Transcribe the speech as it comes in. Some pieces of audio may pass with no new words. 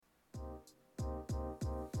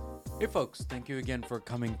Hey folks, thank you again for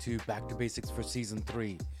coming to Back to Basics for Season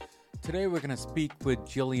 3. Today we're going to speak with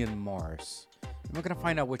Jillyan Morris, and we're going to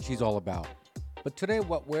find out what she's all about. But today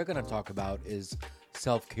what we're going to talk about is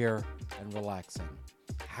self-care and relaxing.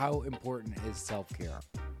 How important is self-care?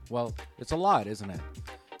 Well, it's a lot, isn't it?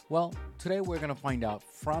 Well, today we're going to find out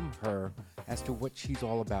from her as to what she's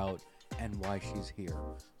all about and why she's here.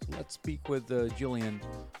 So let's speak with Jillyan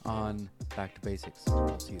on Back to Basics.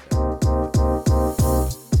 I'll see you there.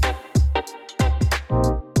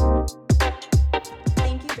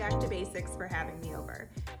 Thank you, Back to Basics, for having me over.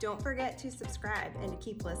 Don't forget to subscribe and to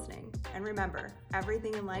keep listening. And remember,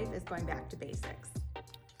 everything in life is going back to basics.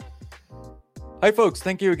 Hi, folks.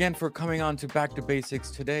 Thank you again for coming on to Back to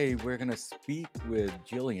Basics. Today, we're going to speak with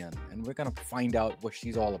Jillyan, and we're going to find out what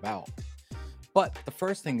she's all about. But the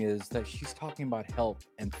first thing is that she's talking about health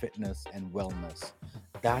and fitness and wellness.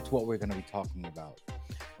 That's what we're going to be talking about.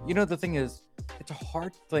 You know, the thing is, it's a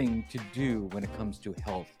hard thing to do when it comes to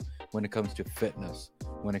health, when it comes to fitness,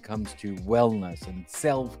 when it comes to wellness and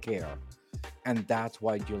self-care. And that's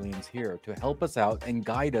why Jillyan's here, to help us out and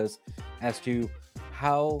guide us as to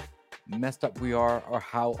how messed up we are or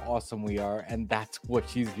how awesome we are. And that's what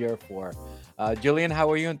she's here for. Jillyan, how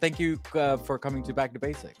are you? And thank you for coming to Back to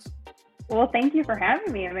Basics. Well, thank you for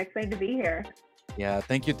having me. I'm excited to be here. Yeah,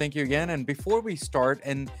 thank you again. And before we start,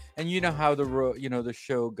 and you know how the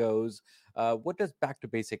show goes. What does Back to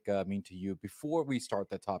Basic mean to you before we start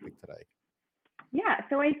the topic today? Yeah,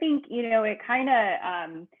 so I think, it kind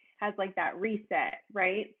of has like that reset,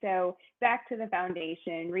 right? So back to the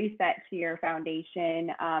foundation, reset to your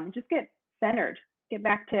foundation, just get centered, get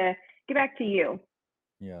back to you.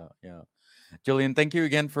 Yeah. Jillyan, thank you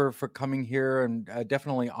again for coming here, and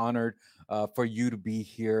definitely honored for you to be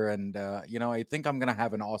here. And I think I'm gonna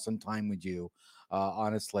have an awesome time with you.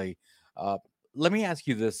 Honestly, uh, let me ask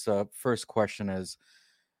you this first question: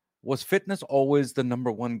 was fitness always the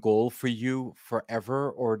number one goal for you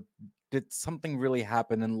forever, or did something really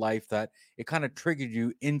happen in life that it kind of triggered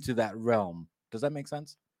you into that realm? Does that make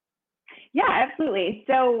sense? Yeah, absolutely.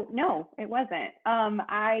 So no, it wasn't.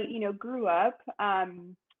 I, grew up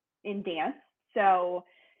in dance, so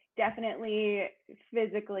definitely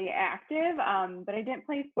physically active, but I didn't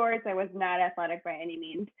play sports. I was not athletic by any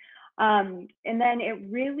means. And then it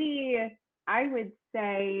really, I would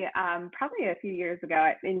say, probably a few years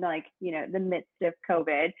ago, in the midst of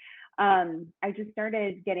COVID, I just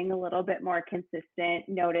started getting a little bit more consistent,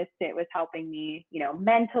 noticed it was helping me,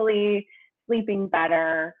 mentally, sleeping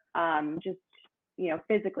better, just,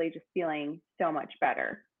 physically just feeling so much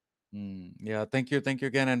better. Yeah, thank you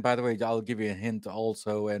again. And by the way, I'll give you a hint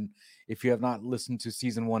also. And if you have not listened to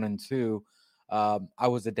season 1 and 2, I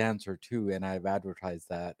was a dancer too, and I've advertised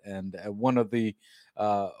that. And one of the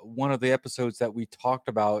episodes that we talked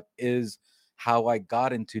about is how I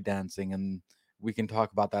got into dancing, and we can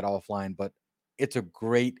talk about that offline. But it's a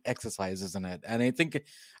great exercise, isn't it? And I think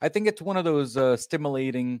it's one of those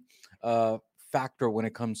stimulating factor when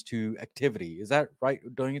it comes to activity. Is that right?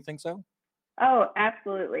 Don't you think so? Oh,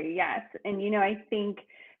 absolutely. Yes. And, I think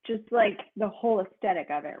just like the whole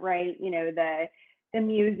aesthetic of it, right? The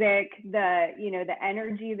music, the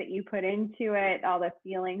energy that you put into it, all the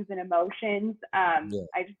feelings and emotions.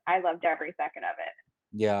 I loved every second of it.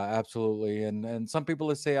 Yeah, absolutely. And some people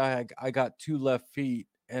will say I got two left feet,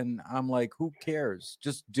 and I'm like, who cares?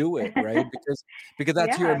 Just do it, right? Because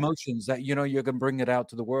that's your Yeah. emotions that you can bring it out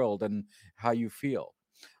to the world and how you feel.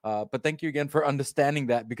 But thank you again for understanding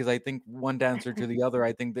that, because I think one dancer to the other,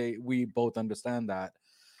 I think we both understand that.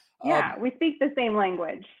 Yeah. Um, We speak the same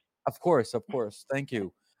language. of course. Thank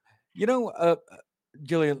you. You know,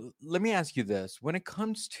 Jillian, let me ask you this: when it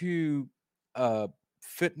comes to uh,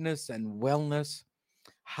 fitness and wellness,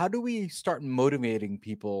 how do we start motivating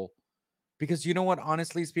people? Because you know what,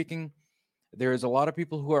 honestly speaking, there's a lot of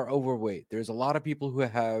people who are overweight. There's a lot of people who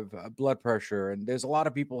have blood pressure, and there's a lot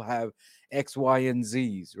of people who have X, Y, and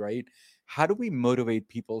Z's, right? How do we motivate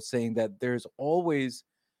people saying that there's always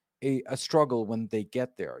a struggle when they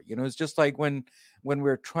get there? It's just like when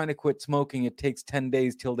we're trying to quit smoking, it takes 10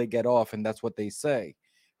 days till they get off, and that's what they say,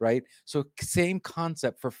 right? So same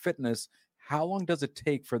concept for fitness. How long does it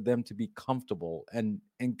take for them to be comfortable and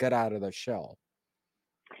get out of the shell?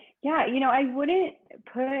 Yeah. I wouldn't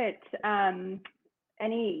put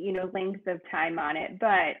any, length of time on it,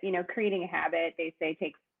 but, creating a habit, they say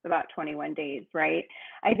takes about 21 days, right?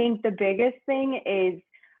 I think the biggest thing is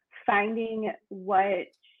finding what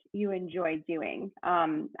you enjoy doing.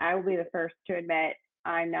 I will be the first to admit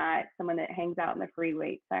I'm not someone that hangs out in the free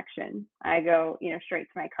weight section. I go, straight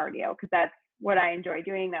to my cardio because that's what I enjoy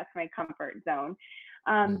doing. That's my comfort zone.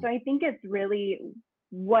 So I think it's really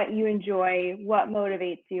what you enjoy, what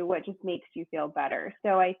motivates you, what just makes you feel better.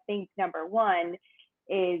 So I think number one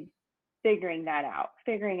is figuring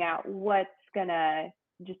out what's gonna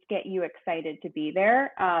just get you excited to be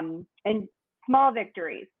there. And small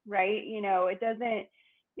victories, right? It doesn't,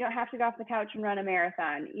 you don't have to go off the couch and run a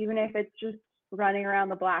marathon, even if it's just running around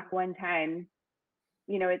the block one time.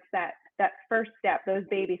 It's that first step, those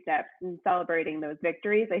baby steps, and celebrating those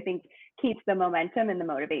victories, I think keeps the momentum and the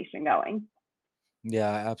motivation going.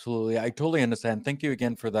 Yeah, absolutely. I totally understand. Thank you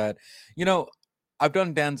again for that. You know, I've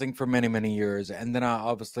done dancing for many, many years, and then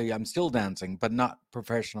I'm still dancing, but not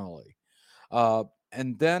professionally.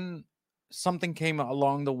 And then something came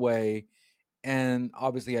along the way, and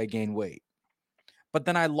obviously I gained weight. But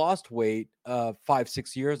then I lost weight 5,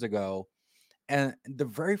 6 years ago, and the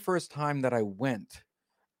very first time that I went,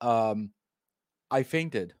 um, I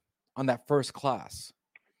fainted on that first class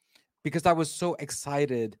because I was so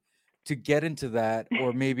excited to get into that,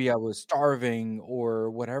 or maybe I was starving or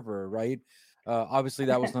whatever, right? Obviously,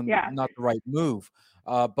 that was Yeah. not the right move.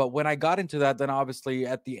 But when I got into that, then obviously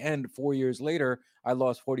at the end, 4 years later, I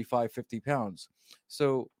lost 45, 50 pounds.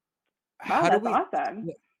 So Wow, how do that's we awesome.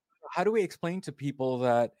 how do we explain to people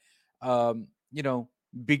that um, you know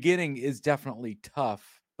beginning is definitely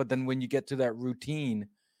tough, but then when you get to that routine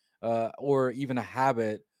or even a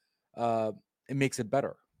habit, uh, it makes it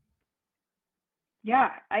better.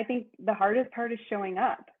 Yeah, I think the hardest part is showing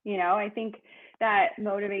up. I think that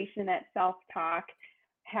motivation, that self-talk,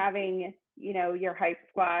 having, your hype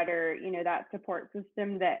squad, or, that support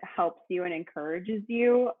system that helps you and encourages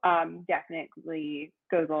you, definitely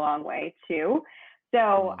goes a long way too. So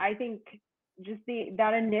Mm. I think just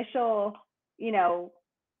that initial, you know,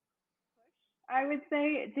 I would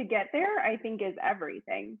say, to get there, I think is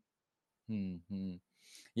everything. Hmm.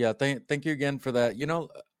 Yeah, thank you again for that.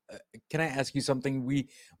 Can I ask you something?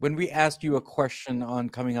 When we asked you a question on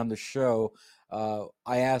coming on the show,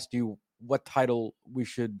 I asked you what title we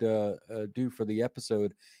should do for the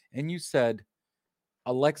episode, and you said,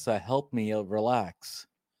 "Alexa, help me relax."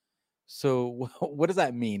 So, what does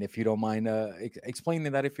that mean? If you don't mind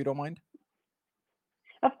explaining that, if you don't mind.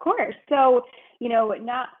 Of course. So,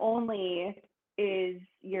 not only is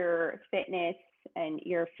your fitness and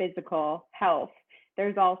your physical health,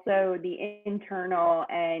 there's also the internal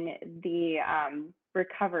and the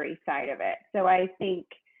recovery side of it. So, I think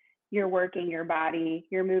you're working your body,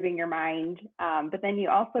 you're moving your mind, but then you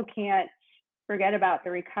also can't forget about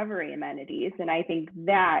the recovery amenities. And I think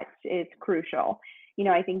that is crucial.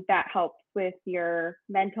 I think that helps with your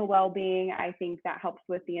mental well being. I think that helps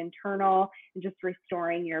with the internal and just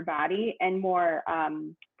restoring your body, and more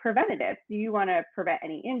preventative. So you want to prevent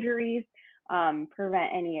any injuries,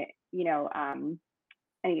 prevent any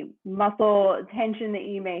muscle tension that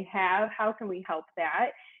you may have. How can we help that?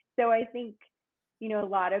 So I think, a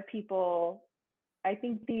lot of people, I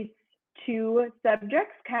think these two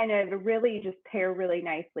subjects kind of really just pair really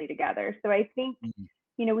nicely together. So I think, Mhm.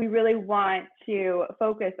 we really want to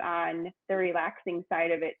focus on the relaxing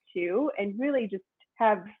side of it too, and really just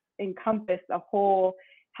have encompass a whole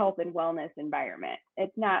health and wellness environment.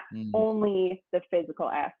 It's not Mm. only the physical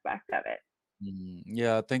aspect of it.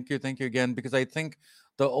 Yeah, thank you again. Because I think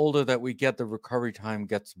the older that we get, the recovery time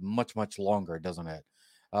gets much, much longer, doesn't it?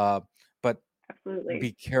 Uh, but be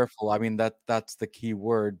Absolutely. careful. I mean, that's the key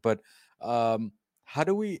word. But um, how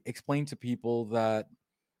do we explain to people that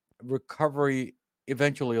recovery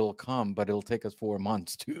eventually will come, but it'll take us 4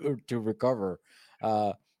 months to recover?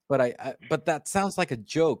 Uh, but that sounds like a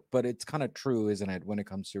joke, but it's kind of true, isn't it, when it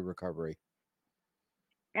comes to recovery?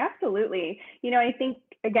 Absolutely. I think,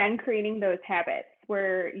 again, creating those habits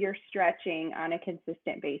where you're stretching on a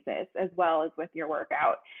consistent basis as well as with your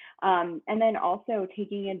workout. And then also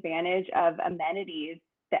taking advantage of amenities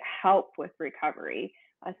that help with recovery,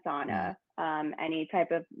 a Mm. sauna, any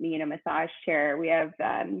type of, massage chair. We have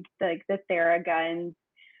the Theraguns,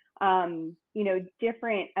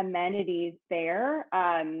 different amenities there,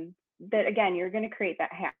 that, again, you're going to create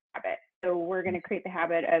that habit. So we're going to create the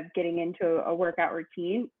habit of getting into a workout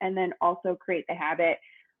routine, and then also create the habit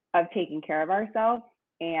of taking care of ourselves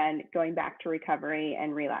and going back to recovery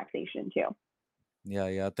and relaxation too. Yeah,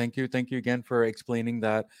 yeah. Thank you again for explaining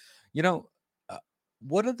that. You know, uh,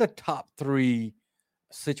 what are the top three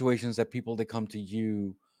situations that people they come to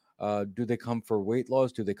you? Do they come for weight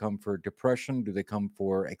loss? Do they come for depression? Do they come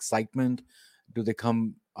for excitement? Do they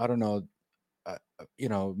come? I don't know.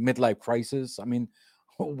 Midlife crisis. I mean,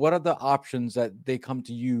 what are the options that they come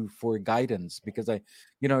to you for guidance? Because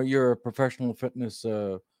you're a professional fitness,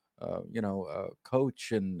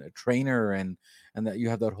 coach and a trainer, and that you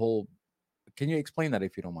have that whole. Can you explain that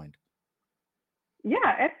if you don't mind? Yeah,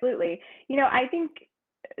 absolutely. I think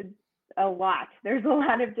a lot. There's a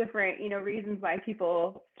lot of different, reasons why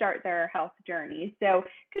people start their health journey. So it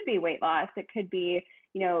could be weight loss, it could be,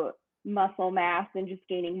 muscle mass and just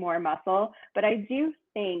gaining more muscle. But I do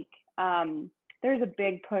think there's a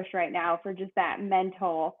big push right now for just that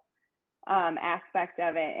mental aspect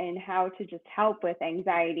of it and how to just help with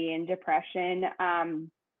anxiety and depression.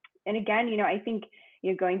 And again, I think,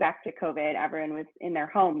 going back to COVID, everyone was in their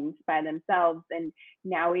homes by themselves. And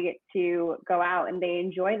now we get to go out and they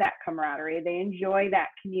enjoy that camaraderie. They enjoy that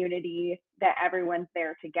community, that everyone's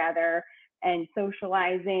there together and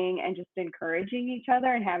socializing and just encouraging each other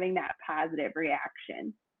and having that positive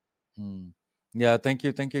reaction. Hmm. Yeah, thank you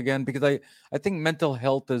again. Because I think mental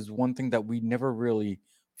health is one thing that we never really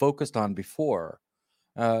focused on before.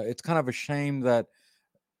 It's kind of a shame that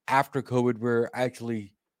after COVID, we're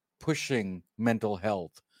actually pushing mental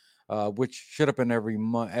health, which should have been every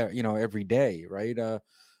month, every day, right?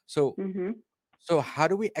 So, Hmm. so how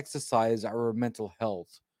do we exercise our mental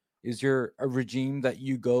health? Is there a regime that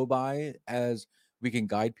you go by as we can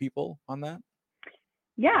guide people on that?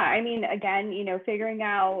 Yeah, I mean, again, figuring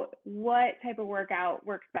out what type of workout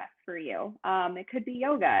works best for you. It could be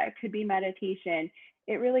yoga, it could be meditation,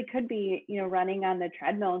 it really could be, running on the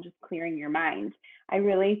treadmill and just clearing your mind. I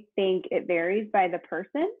really think it varies by the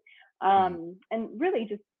person, Mm, and really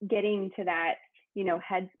just getting to that,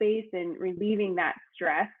 headspace and relieving that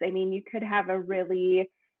stress. I mean, you could have a really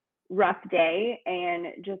rough day and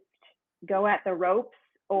just go at the ropes,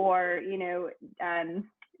 or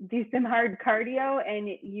do some hard cardio and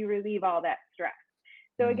you relieve all that stress.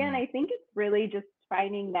 So again, mm, I think it's really just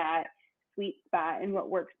finding that sweet spot and what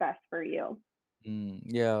works best for you.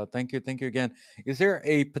 yeah, thank you again. Is there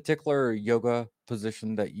a particular yoga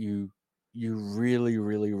position that you really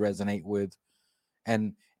resonate with,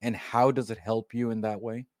 and how does it help you in that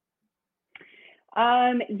way?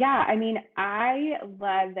 Yeah, I mean, I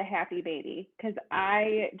love the happy baby because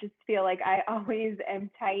I just feel like I always am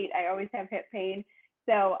tight. I always have hip pain.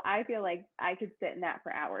 So I feel like I could sit in that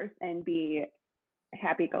for hours and be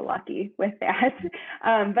happy go lucky with that.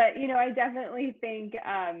 But I definitely think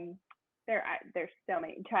there's so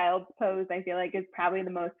many. Child's pose, I feel like, is probably the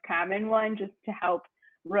most common one, just to help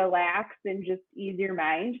relax and just ease your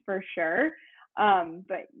mind for sure.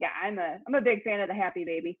 But yeah, I'm a big fan of the happy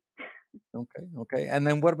baby. Okay, okay. And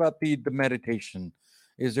then what about the meditation?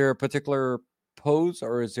 Is there a particular pose,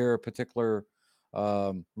 or is there a particular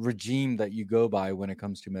regime that you go by when it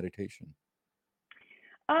comes to meditation?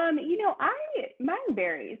 I mine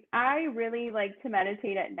varies. I really like to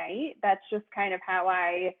meditate at night. That's just kind of how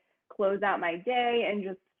I close out my day and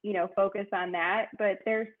just, focus on that. But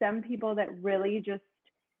there's some people that really just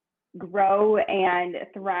grow and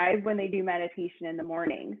thrive when they do meditation in the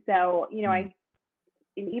morning. So, Mm,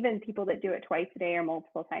 and even people that do it twice a day or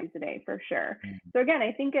multiple times a day for sure. mm, So again,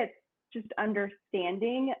 I think it's just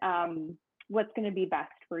understanding what's going to be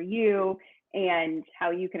best for you and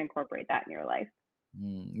how you can incorporate that in your life.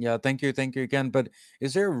 yeah, thank you again. But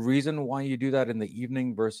is there a reason why you do that in the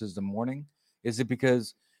evening versus the morning? Is it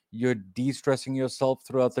because you're de-stressing yourself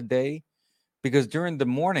throughout the day? Because during the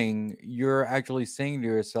morning, you're actually saying to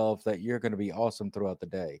yourself that you're going to be awesome throughout the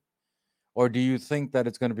day. Or do you think that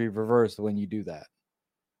it's going to be reversed when you do that?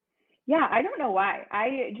 Yeah, I don't know why.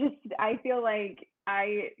 I feel like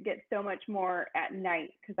I get so much more at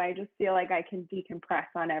night because I just feel like I can decompress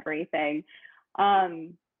on everything.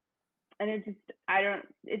 Um, and it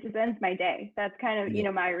just ends my day. That's kind of,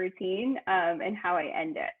 Yeah. my routine, and how I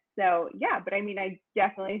end it. So yeah, but I mean, I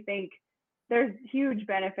definitely think there's huge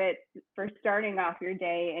benefits for starting off your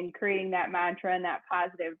day and creating that mantra and that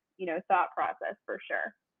positive, thought process for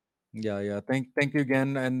sure. Yeah, yeah. Thank you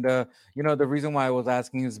again. And the reason why I was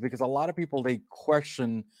asking is because a lot of people they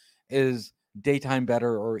question, is daytime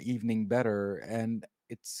better or evening better? And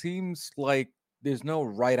it seems like there's no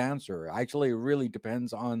right answer. Actually, it really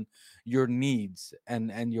depends on your needs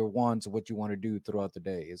and your wants, what you want to do throughout the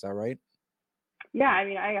day. Is that right? Yeah, I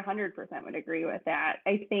mean, I 100% would agree with that.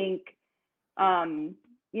 I think, um,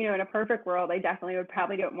 in a perfect world, I definitely would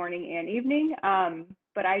probably do it morning and evening.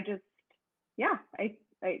 But yeah,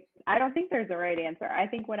 I don't think there's a right answer. I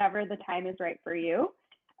think whatever the time is right for you,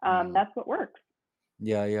 Mm. that's what works.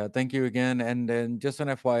 Yeah, yeah. Thank you again. And then just an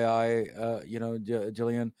FYI,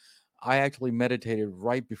 Jillian, I actually meditated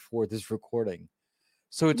right before this recording.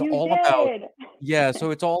 So it's You all about, did. yeah,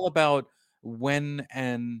 so it's all about when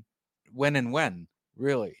and when,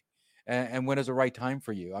 really. And when is the right time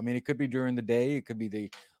for you? I mean, it could be during the day, it could be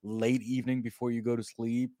the late evening before you go to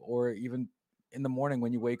sleep, or even in the morning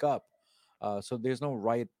when you wake up. So there's no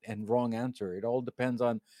right and wrong answer. It all depends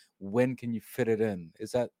on when can you fit it in.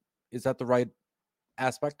 Is that the right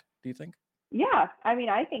aspect, do you think? Yeah, I mean,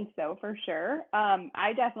 I think so for sure.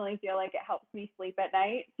 I definitely feel like it helps me sleep at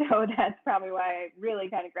night, so that's probably why I really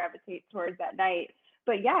kind of gravitate towards that night.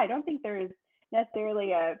 But yeah, I don't think there's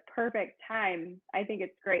necessarily a perfect time. I think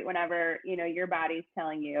it's great whenever, your body's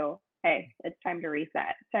telling you, "Hey, it's time to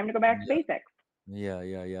reset. It's time to go back to Yeah. basics."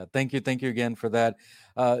 Yeah. Thank you again for that,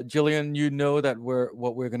 Jillian. You know that we're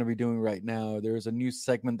going to be doing right now. There's a new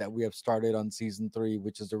segment that we have started on season 3,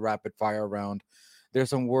 which is the rapid fire round. There's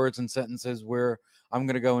some words and sentences where I'm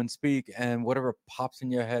going to go and speak, and whatever pops in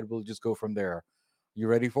your head, we'll just go from there. You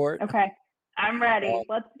ready for it? Okay, I'm ready.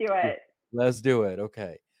 Let's do Cool. it. Let's do it.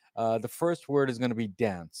 Okay. The first word is going to be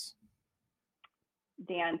dance.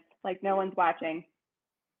 Dance like no one's watching.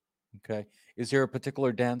 Okay. Is there a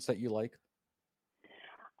particular dance that you like?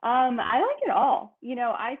 I like it all.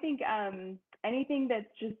 I think anything that's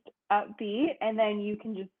just upbeat and then you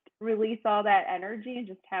can just release all that energy and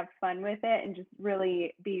just have fun with it and just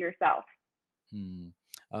really be yourself. Hmm.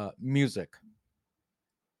 Music.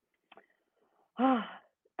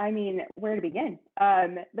 I mean, where to begin?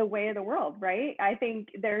 The way of the world, right? I think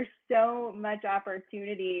there's so much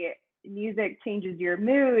opportunity. Music changes your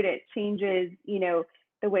mood, it changes,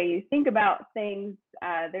 the way you think about things.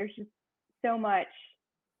 There's just so much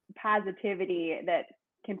positivity that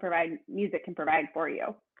music can provide for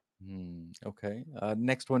you. Okay.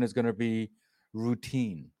 Next one is going to be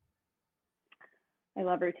routine. I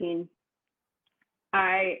love routine.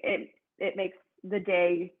 It makes the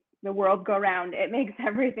day, the world go round. It makes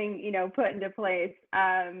everything, put into place.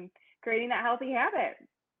 Creating that healthy habit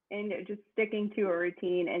and just sticking to a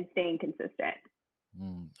routine and staying consistent.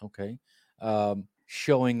 Okay.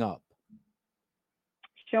 Showing up.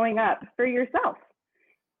 Showing up for yourself.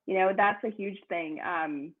 That's a huge thing.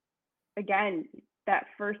 Again, that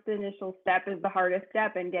first initial step is the hardest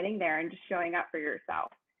step in getting there and just showing up for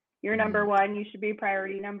yourself. You're number Mm, one. You should be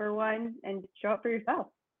priority number one and show up for yourself.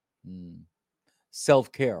 mm.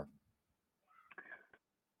 Self care.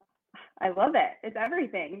 I love it. It's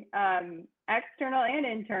everything, external and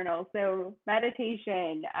internal. So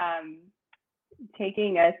meditation,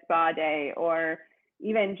 taking a spa day, or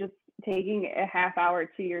even just taking a half hour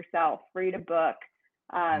to yourself, read a book.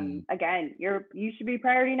 Mm, Again, you should be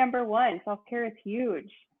priority number one. Self care is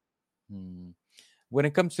huge. mm. When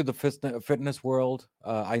it comes to the fitness world,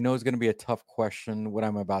 I know it's going to be a tough question what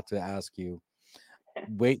I'm about to ask you.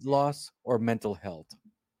 Weight loss or mental health?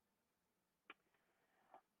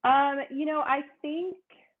 I think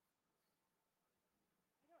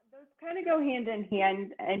those kind of go hand in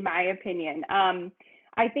hand, in my opinion.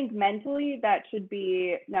 I think mentally that should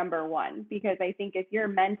be number one, because I think if you're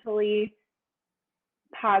mentally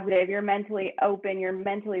positive, you're mentally open, you're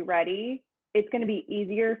mentally ready, it's going to be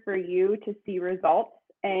easier for you to see results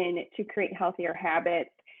and to create healthier habits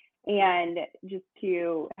and just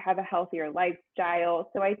to have a healthier lifestyle.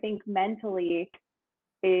 So I think mentally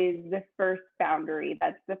is the first boundary.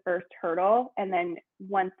 That's the first hurdle. And then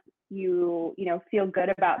once you feel good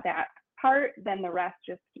about that part, then the rest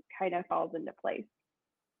just kind of falls into place.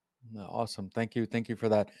 No, awesome. Thank you for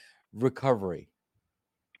that. Recovery.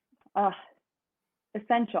 Uh,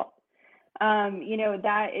 Essential.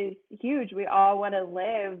 That is huge. We all want to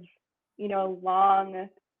live, a long,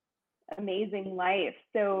 amazing life.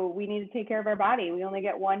 So we need to take care of our body. We only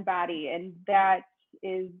get one body, and that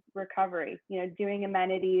is recovery. Doing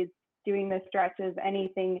amenities, doing the stretches,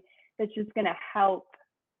 anything that's just going to help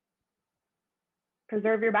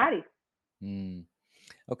preserve your body. Mm.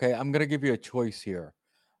 Okay, I'm going to give you a choice here.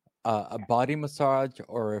 A body massage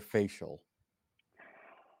or a facial?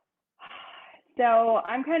 So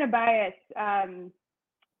I'm kind of biased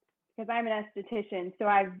because I'm an esthetician. So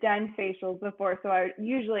I've done facials before. So I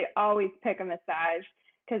usually always pick a massage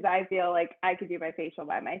because I feel like I could do my facial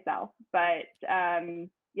by myself. But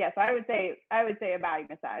yes, I would say a body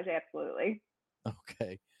massage, absolutely.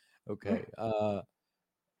 Okay. Okay.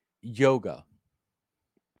 Yoga.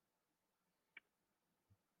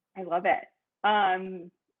 I love it.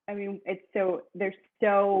 I mean, there's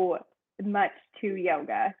so much to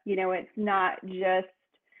yoga. It's not just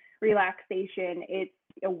relaxation. It's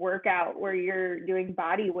a workout where you're doing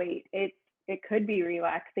body weight. It could be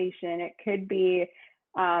relaxation. It could be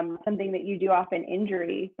something that you do off an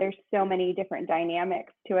injury. There's so many different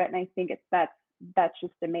dynamics to it, and I think that's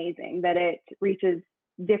just amazing that it reaches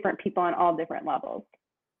different people on all different levels.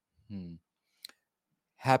 Hmm.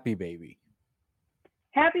 Happy baby.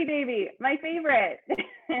 Happy baby, my favorite.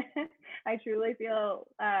 I truly feel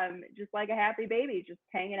just like a happy baby, just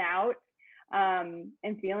hanging out and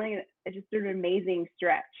feeling just an amazing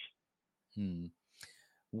stretch. Hmm.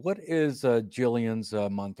 What is Jillian's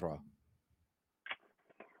mantra?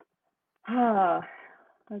 Ah,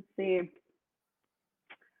 let's see.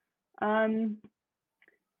 Um,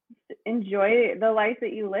 enjoy the life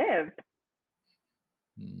that you live.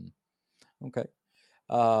 Mm, okay.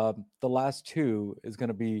 The last two is going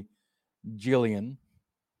to be Jillian.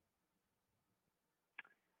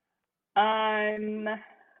 Um,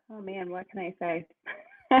 oh man, what can I say?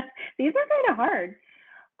 These are kind of hard.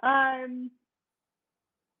 Um,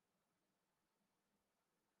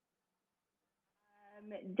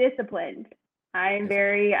 disciplined. I am Yes.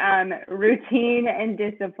 very routine and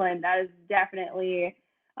disciplined. That is definitely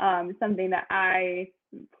something that I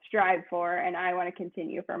strive for and I want to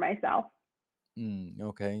continue for myself.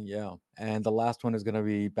 Okay. Yeah. And the last one is going to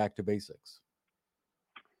be back to basics.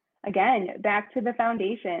 Again, back to the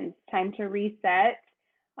foundations, time to reset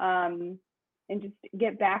um, and just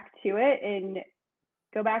get back to it and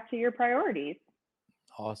go back to your priorities.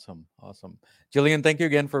 Awesome. Awesome. Jillian, thank you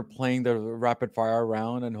again for playing the rapid fire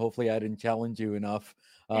round. And hopefully I didn't challenge you enough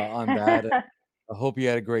on that. It I hope you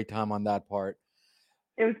had a great time on that part.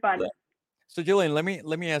 was Yeah. fun. So, Jillian,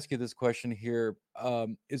 let me ask you this question here.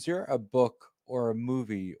 Is there a book or a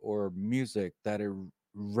movie or music that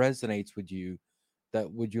resonates with you that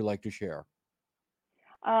would you like to share?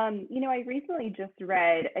 I recently just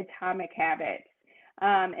read Atomic Habits,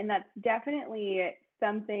 and that's definitely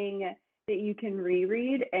something that you can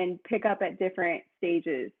reread and pick up at different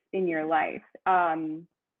stages in your life.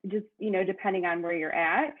 Just, depending on where you're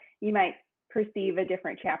at, you might perceive a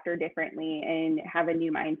different chapter differently and have a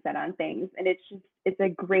new mindset on things. And it's a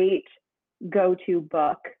great go to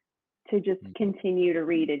book to just Mm. continue to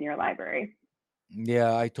read in your library.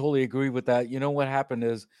 Yeah, I totally agree with that. You know what happened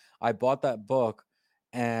is I bought that book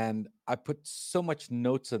and I put so much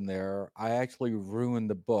notes in there. I actually ruined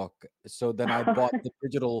the book. So then I bought the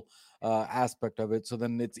digital aspect of it. So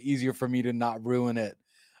then it's easier for me to not ruin it.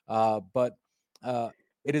 But uh,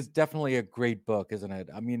 it is definitely a great book, isn't it?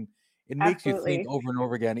 I mean, it makes you think Absolutely. over and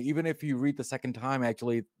over again. Even if you read the second time,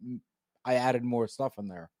 actually, I added more stuff in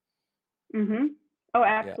there. Mhm. Oh,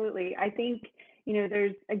 Yeah. absolutely. I think,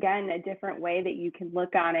 there's again a different way that you can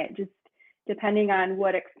look on it just depending on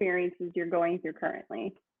what experiences you're going through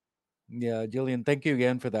currently. Yeah, Jillian, thank you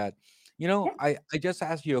again for that. Yeah. I just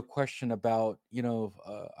asked you a question about,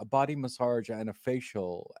 a body massage and a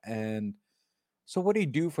facial. And so what do you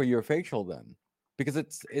do for your facial then? Because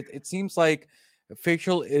it seems like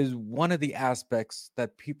facial is one of the aspects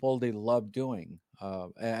that people they love doing.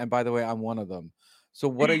 And by the way, I'm one of them. So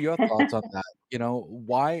what are your thoughts on that?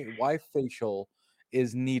 Why facial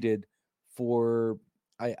is needed for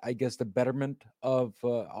I guess the betterment of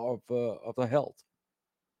the health.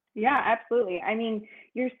 Yeah, absolutely. I mean,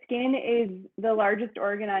 your skin is the largest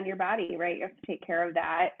organ on your body, right? You have to take care of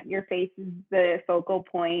that. Your face is the focal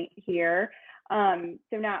point here. So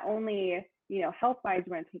not only, health wise,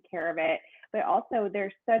 you want to take care of it, but also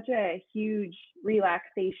there's such a huge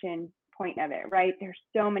relaxation point of it, right? There's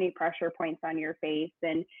so many pressure points on your face,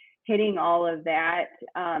 and hitting all of that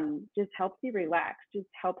just helps you relax, just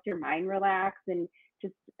helps your mind relax and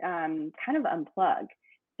just kind of unplug.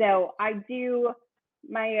 So I do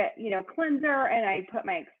my cleanser and I put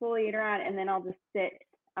my exfoliator on, and then I'll just sit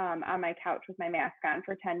on my couch with my mask on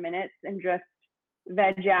for 10 minutes and just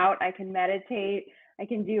veg out. I can meditate, I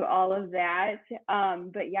can do all of that.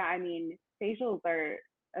 But yeah, I mean, facials are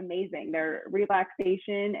amazing. They're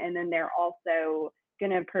relaxation, and then they're also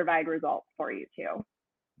going to provide results for you too.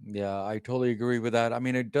 Yeah, I totally agree with that. I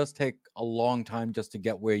mean, it does take a long time just to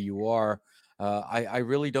get where you are. I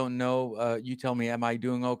really don't know. You tell me, am I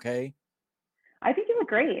doing okay? I think you look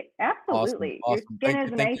great. Awesome, Absolutely. Your awesome. skin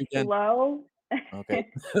is a Thank nice you again. glow. Okay,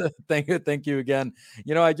 thank you again.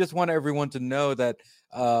 I just want everyone to know that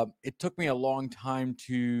it took me a long time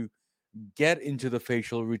to get into the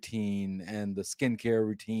facial routine and the skincare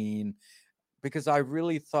routine because I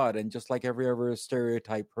really thought, and just like every other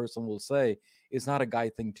stereotype person will say, it's not a guy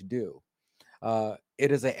thing to do.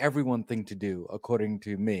 It is a everyone thing to do, according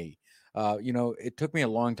to me. It took me a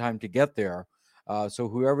long time to get there. So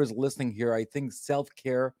whoever's listening here, I think self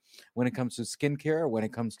care, when it comes to skincare, when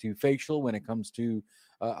it comes to facial, when it comes to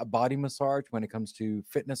a body massage, when it comes to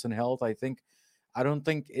fitness and health, I don't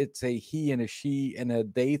think it's a he and a she and a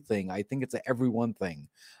they thing. I think it's a everyone thing.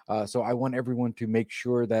 So I want everyone to make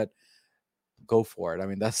sure that go for it. I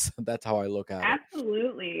mean, that's that's how I look at it.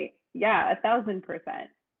 Absolutely. Yeah, 1,000%.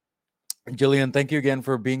 Jillian, thank you again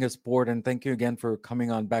for being a sport and thank you again for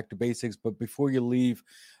coming on Back to Basics. But before you leave,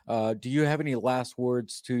 do you have any last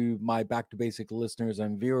words to my Back to Basic listeners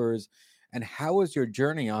and viewers? And how was your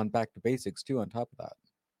journey on Back to Basics, too, on top of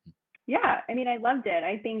that? Yeah, I mean, I loved it.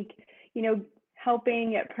 I think,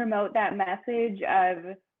 helping promote that message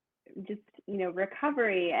of just,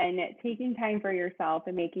 recovery and taking time for yourself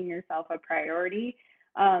and making yourself a priority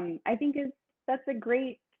I think that's a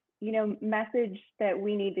great, message that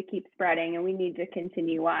we need to keep spreading and we need to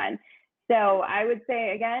continue on. So I would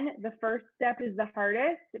say, again, the first step is the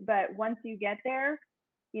hardest, but once you get there,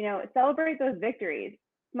 celebrate those victories,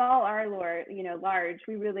 small or large.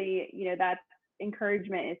 We really, that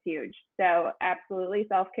encouragement is huge. So absolutely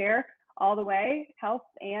self-care all the way, health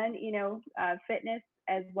and, fitness,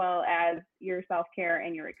 as well as your self-care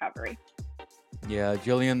and your recovery. Yeah,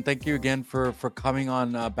 Jillian, thank you again for coming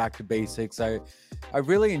on Back to Basics. I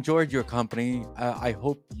really enjoyed your company. I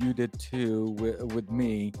hope you did too with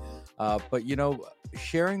me. But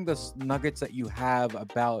sharing the nuggets that you have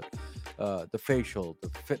about the facial, the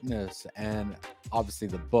fitness, and obviously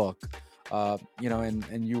the book.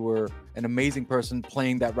 And you were an amazing person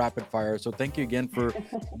playing that rapid fire. So thank you again for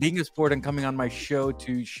being a sport and coming on my show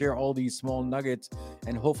to share all these small nuggets.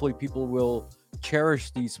 And hopefully people will cherish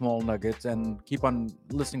these small nuggets and keep on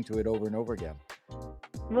listening to it over and over again.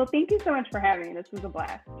 Well, thank you so much for having me. This was a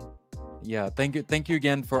blast. Yeah, thank you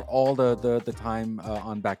again for all the time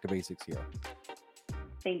on Back to Basics here.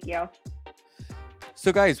 Thank you.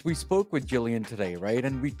 So guys, we spoke with Jillian today, right?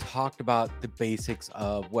 And we talked about the basics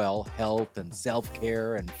of, health and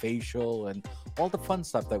self-care and facial and all the fun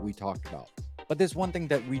stuff that we talked about. But there's one thing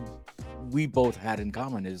that we both had in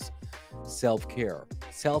common is self-care.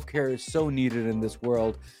 Self-care is so needed in this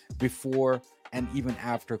world before and even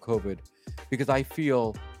after COVID, because I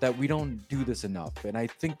feel that we don't do this enough. And I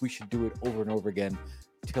think we should do it over and over again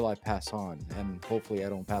till I pass on, and hopefully I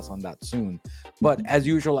don't pass on that soon. But as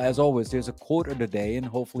usual, as always, there's a quote of the day, and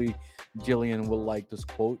hopefully Jillian will like this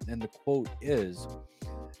quote. And the quote is,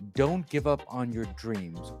 "Don't give up on your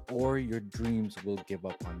dreams, or your dreams will give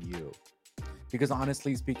up on you." Because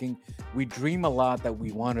honestly speaking, we dream a lot that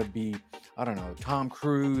we want to be, I don't know, Tom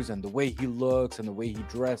Cruise and the way he looks and the way he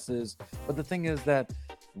dresses. But the thing is that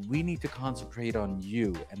we need to concentrate on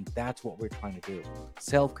you, and that's what we're trying to do.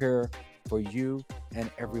 Self-care for you and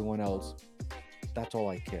everyone else. That's all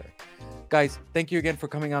I care. Guys, thank you again for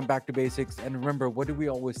coming on Back to Basics. And remember, what do we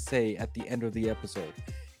always say at the end of the episode?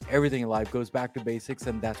 Everything in life goes back to basics,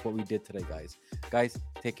 and that's what we did today, guys. Guys,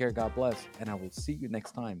 take care, God bless, and I will see you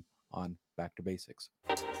next time on Back to Basics.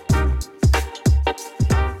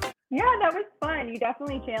 Yeah, that was fun. You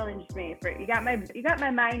definitely challenged me. You got my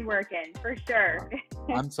mind working for sure.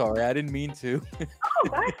 I'm sorry, I didn't mean to. Oh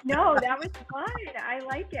gosh, no, that was fun. I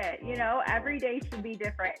like it. Every day should be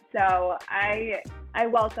different. So I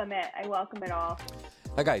welcome it. I welcome it all.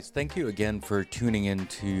 Hi guys, thank you again for tuning in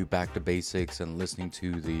to Back to Basics and listening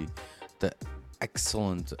to the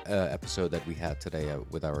excellent episode that we had today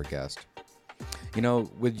with our guest.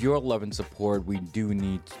 With your love and support, we do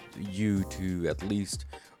need you to at least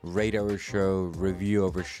rate our show, review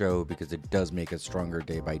our show, because it does make us stronger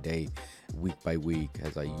day by day, week by week,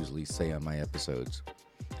 as I usually say on my episodes.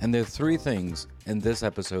 And there are 3 things in this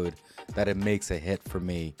episode that it makes a hit for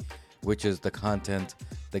me, which is the content,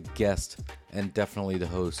 the guest, and definitely the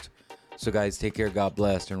host. So guys, take care, God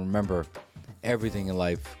bless, and remember, everything in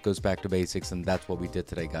life goes back to basics, and that's what we did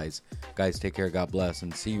today, guys. Guys, take care, God bless,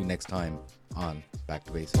 and see you next time on Back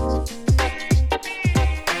to Basics.